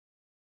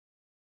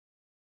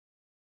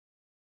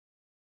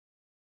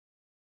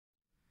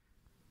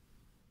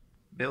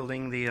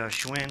Building the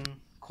Schwinn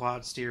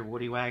quad steer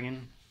woody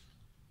wagon.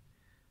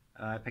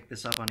 I picked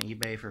this up on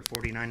eBay for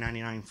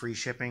 $49.99 free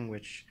shipping,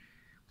 which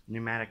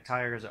pneumatic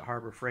tires at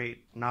Harbor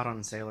Freight, not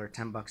on sale, are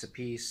 10 bucks a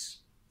piece,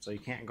 so you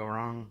can't go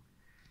wrong.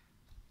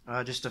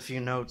 Just a few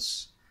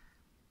notes.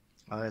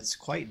 It's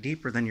quite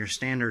deeper than your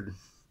standard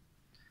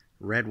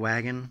red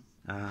wagon.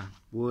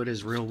 Wood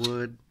is real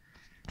wood.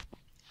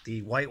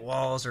 The white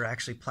walls are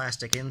actually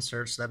plastic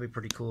inserts, so that'd be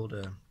pretty cool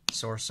to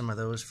source some of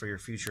those for your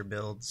future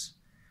builds.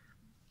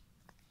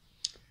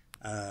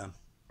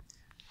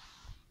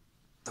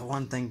 The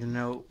one thing to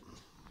note,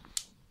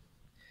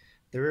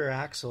 the rear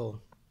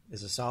axle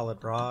is a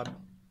solid rod,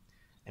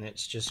 and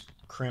it's just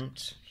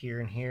crimped here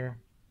and here.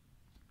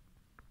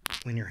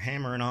 When you're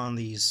hammering on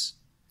these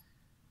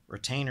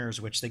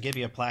retainers, which they give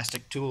you a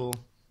plastic tool,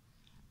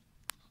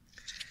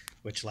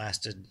 which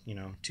lasted,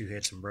 2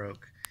 hits and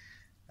broke,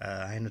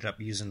 I ended up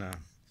using a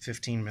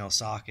 15 mil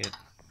socket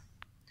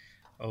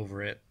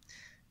over it,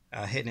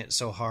 hitting it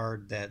so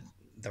hard that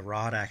the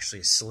rod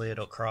actually slid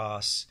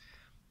across.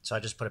 So I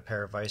just put a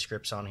pair of vice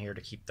grips on here to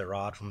keep the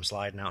rod from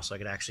sliding out, so I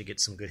could actually get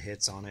some good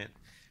hits on it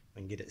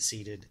and get it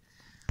seated.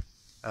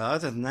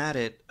 Other than that,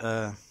 it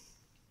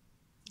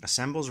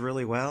assembles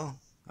really well.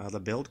 The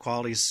build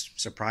quality is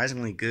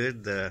surprisingly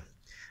good. The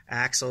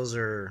axles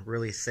are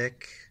really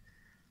thick.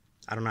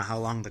 I don't know how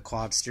long the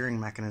quad steering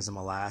mechanism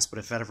will last, but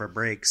if it ever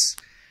breaks,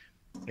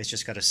 it's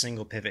just got a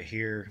single pivot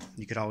here.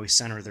 You could always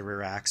center the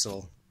rear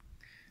axle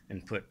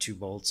and put 2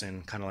 bolts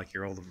in, kind of like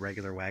your old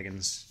regular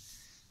wagons,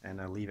 and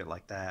leave it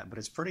like that. But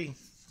it's pretty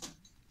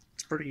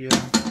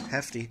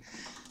hefty.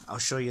 I'll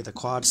show you the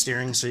quad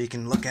steering so you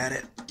can look at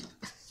it.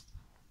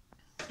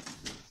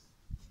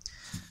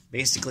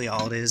 Basically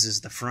all it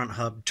is the front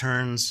hub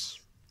turns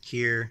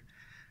here.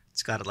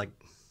 It's got like,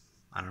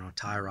 I don't know,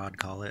 tie rod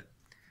call it,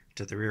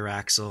 to the rear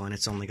axle, and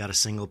it's only got a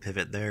single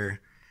pivot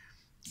there.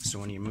 So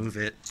when you move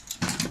it,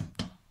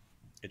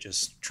 it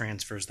just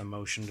transfers the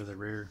motion to the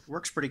rear.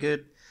 Works pretty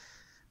good.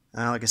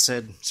 Like I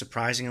said,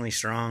 surprisingly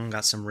strong.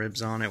 Got some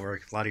ribs on it where a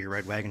lot of your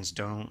red wagons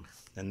don't.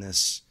 And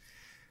this,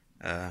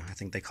 I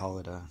think they call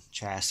it a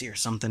chassis or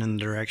something in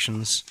the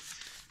directions.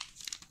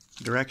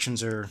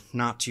 Directions are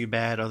not too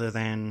bad, other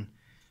than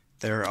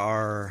there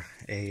are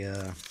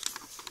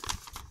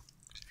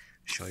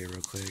show you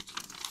real quick,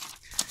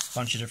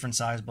 bunch of different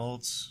size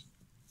bolts,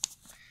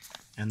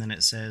 and then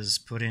it says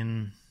put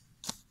in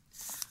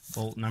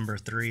bolt number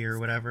 3 or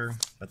whatever,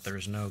 but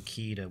there's no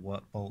key to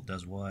what bolt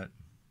does what.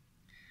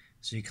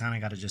 So you kind of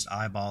got to just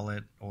eyeball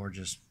it or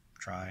just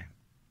try.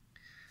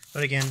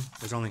 But again,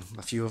 there's only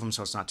a few of them,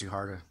 so it's not too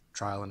hard to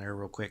trial and error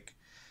real quick.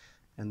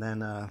 And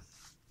then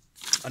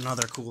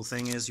another cool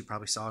thing is, you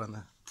probably saw it in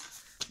the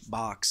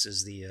box,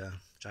 is the,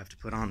 which I have to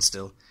put on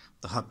still,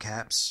 the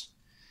hubcaps.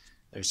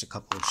 There's a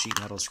couple of sheet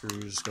metal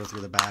screws go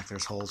through the back.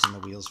 There's holes in the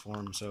wheels for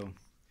them. So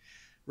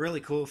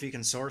really cool if you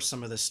can source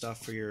some of this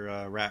stuff for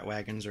your rat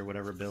wagons or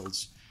whatever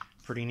builds.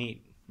 Pretty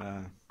neat.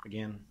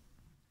 Again,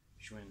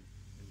 Schwinn.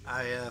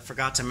 I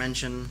forgot to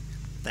mention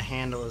the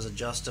handle is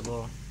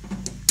adjustable.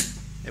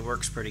 It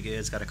works pretty good.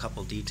 It's got a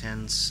couple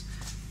detents,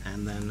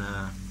 and then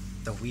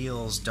the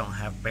wheels don't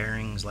have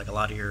bearings like a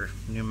lot of your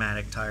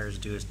pneumatic tires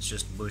do. It's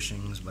just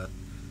bushings, but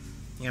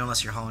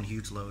unless you're hauling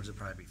huge loads, it'll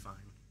probably be fine.